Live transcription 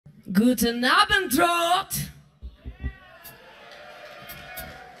Guten Abend, Rot.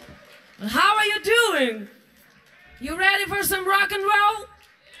 How are you doing? You ready for some rock and roll?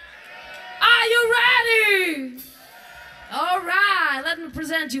 Are you ready? All right, let me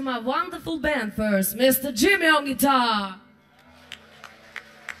present you my wonderful band first. Mr. Jimmy on guitar.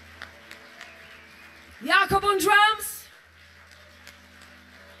 Jakob on drums.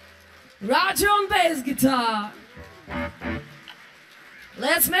 Roger on bass guitar.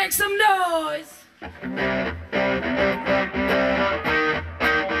 Let's make some noise.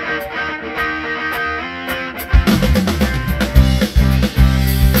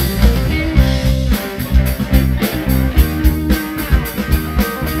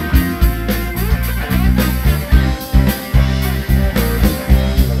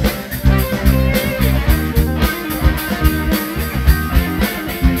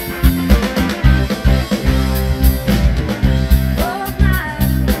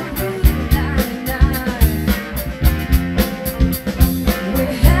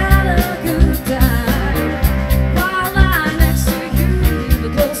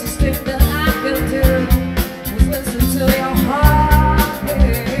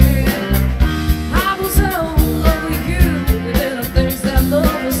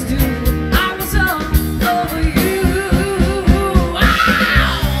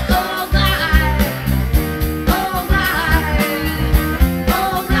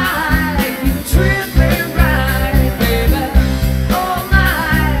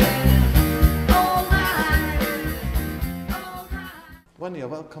 Vanja,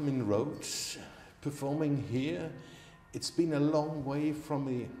 welcome in Rhodes, performing here. It's been a long way from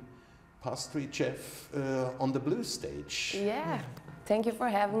the pastry chef on the blues stage. Yeah, thank you for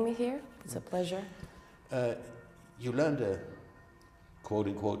having me here. It's a pleasure. You learned a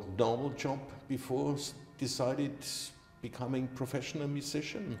quote-unquote normal job before decided becoming professional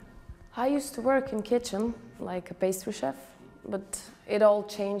musician. I used to work in kitchen like a pastry chef, but it all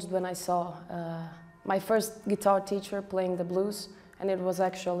changed when I saw my first guitar teacher playing the blues. And it was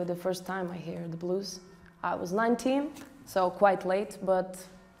actually the first time I hear the blues. I was 19, so quite late, but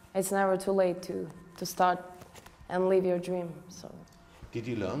it's never too late to start and live your dream. So. Did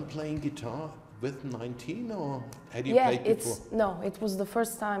you learn playing guitar with 19, or had you played before? No, it was the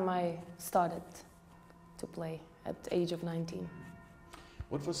first time I started to play at the age of 19.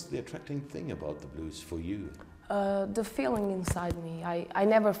 What was the attracting thing about the blues for you? The feeling inside me. I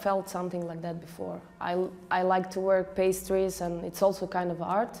never felt something like that before. I like to work pastries, and it's also kind of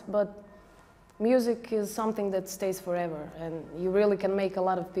art, but music is something that stays forever, and you really can make a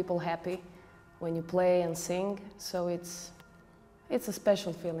lot of people happy when you play and sing, so it's a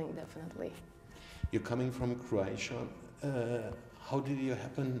special feeling, definitely. You're coming from Croatia. How did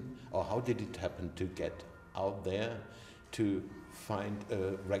it happen to get out there to find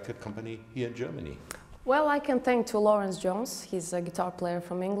a record company here in Germany? Well, I can thank to Lawrence Jones. He's a guitar player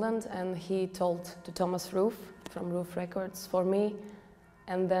from England, and he told to Thomas Roof from Roof Records for me.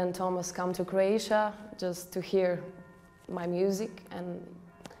 And then Thomas come to Croatia just to hear my music. And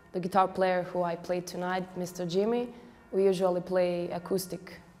the guitar player who I played tonight, Mr. Jimmy, we usually play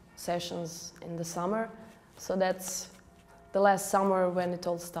acoustic sessions in the summer. So that's the last summer when it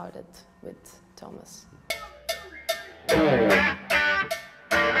all started with Thomas.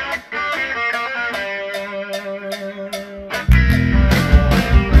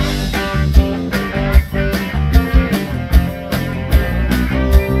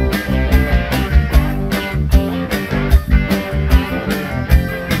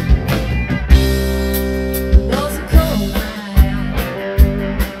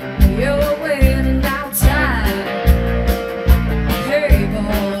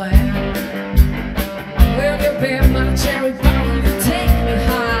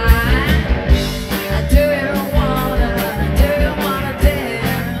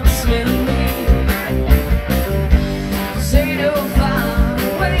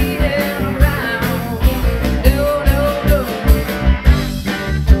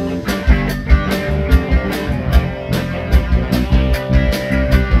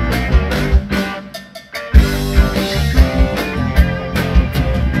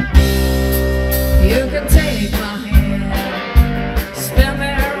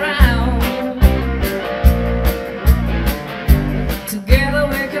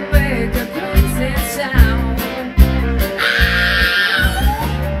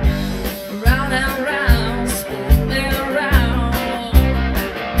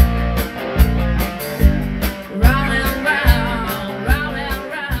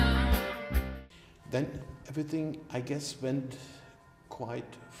 Everything, I guess, went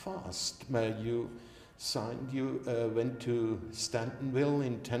quite fast. You signed, you went to Stantonville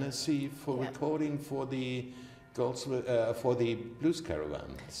in Tennessee for Yeah. recording for the Blues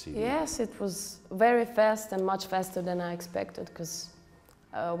Caravan CD. Yes, it was very fast and much faster than I expected, because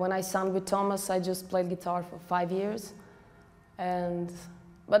when I signed with Thomas, I just played guitar for 5 years.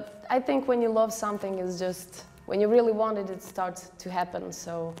 But I think when you love something, it's just, when you really want it, it starts to happen.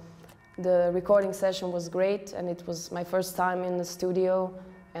 So the recording session was great, and it was my first time in the studio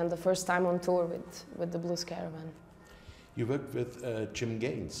and the first time on tour with the Blues Caravan. You worked with Jim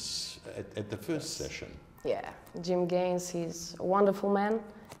Gaines at the first session. Yeah, Jim Gaines, he's a wonderful man,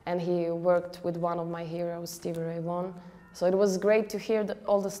 and he worked with one of my heroes, Stevie Ray Vaughan. So it was great to hear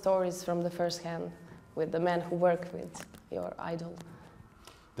all the stories from the first hand with the man who worked with your idol.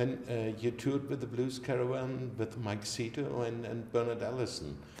 Then you toured with the Blues Caravan with Mike Zito and Bernard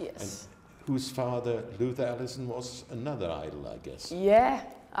Allison. Yes. And whose father, Luther Allison, was another idol, I guess. Yeah,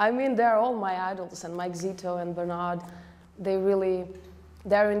 I mean, they're all my idols, and Mike Zito and Bernard,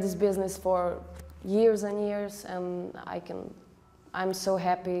 they're in this business for years and years, and I'm so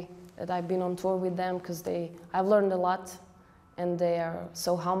happy that I've been on tour with them, because I've learned a lot, and they are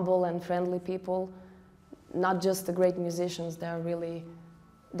so humble and friendly people. Not just the great musicians,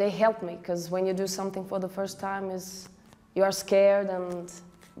 they help me, because when you do something for the first time, you are scared,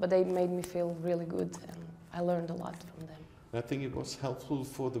 but they made me feel really good, and I learned a lot from them. I think it was helpful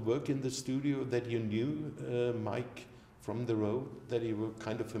for the work in the studio that you knew Mike from the road, that you were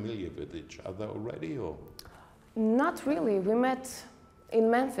kind of familiar with each other already, or? Not really. We met in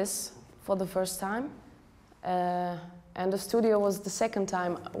Memphis for the first time, and the studio was the second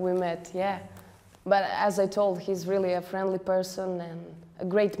time we met, yeah. But as I told, he's really a friendly person and a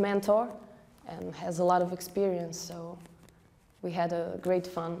great mentor, and has a lot of experience, so we had a great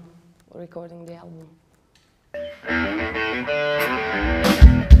fun recording the album.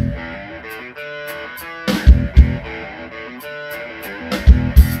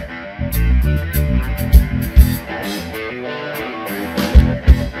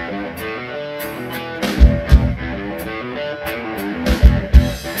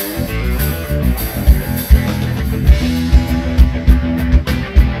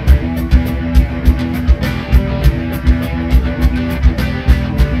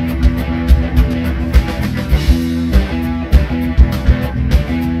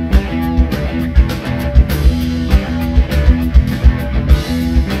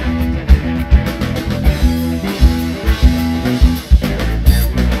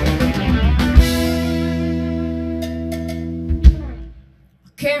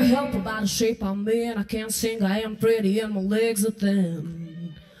 Can't help about the shape I'm in. I can't sing, I am pretty and my legs are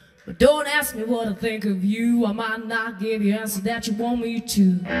thin. But don't ask me what I think of you. I might not give you the answer that you want me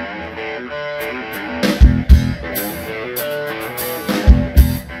to.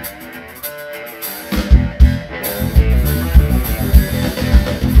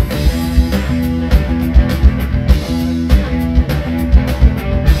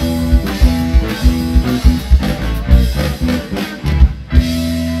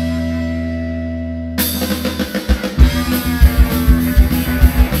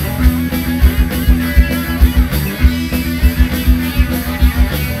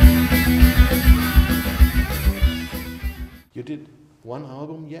 You did one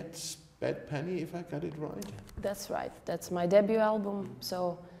album yet, Bad Penny, if I got it right? That's right. That's my debut album.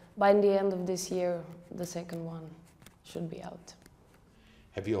 So by the end of this year, the second one should be out.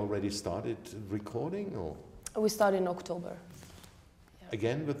 Have you already started recording, or? We start in October.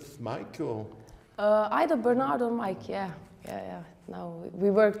 Again with Mike, or? Either Bernard or Mike, yeah. Now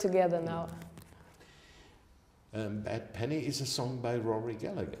we work together now. Bad Penny is a song by Rory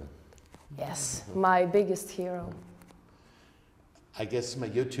Gallagher. Yes, my biggest hero. I guess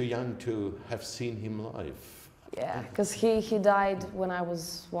you're too young to have seen him live. Yeah, because he died when I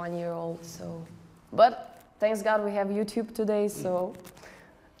was 1 year old, so. But thanks God we have YouTube today, so.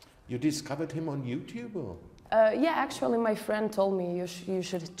 You discovered him on YouTube, or? Yeah, actually my friend told me you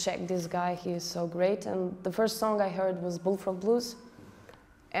should check this guy, he is so great. And the first song I heard was Bullfrog Blues.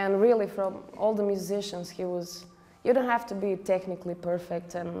 And really from all the musicians, you don't have to be technically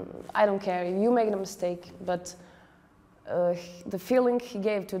perfect, and I don't care, you make a mistake, but the feeling he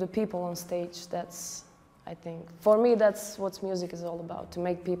gave to the people on stage, that's, I think, for me, that's what music is all about, to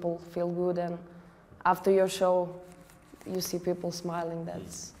make people feel good, and after your show, you see people smiling,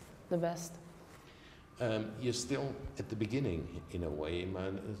 that's the best. You're still at the beginning, in a way,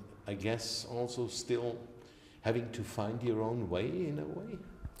 man. I guess also still having to find your own way, in a way?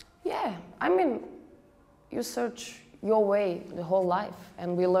 Yeah, I mean, you search your way the whole life,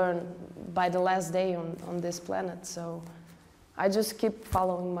 and we learn by the last day on this planet, so I just keep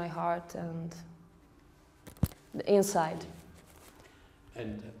following my heart, and inside.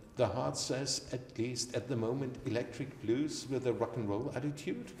 And the heart says, at least at the moment, electric blues with a rock and roll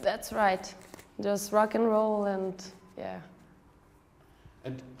attitude? That's right. Just rock and roll and yeah.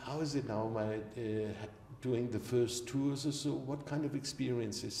 And how is it now doing the first tours or so? What kind of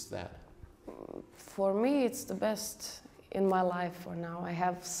experience is that? For me, it's the best in my life for now. I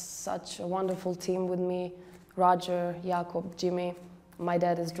have such a wonderful team with me. Roger, Jakob, Jimmy. My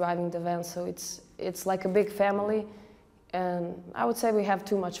dad is driving the van, so it's like a big family. And I would say we have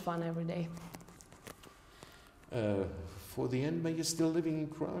too much fun every day. For the end, you're still living in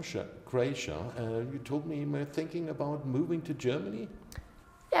Croatia. You told me you were thinking about moving to Germany?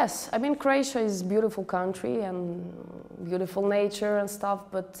 Yes, I mean Croatia is a beautiful country and beautiful nature and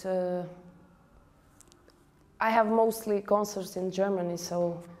stuff, but I have mostly concerts in Germany,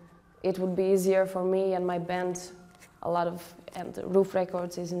 so it would be easier for me and my band. And Roof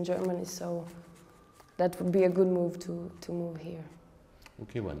Records is in Germany, so that would be a good move to move here.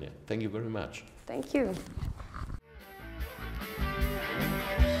 Okay, Vanja, thank you very much. Thank you.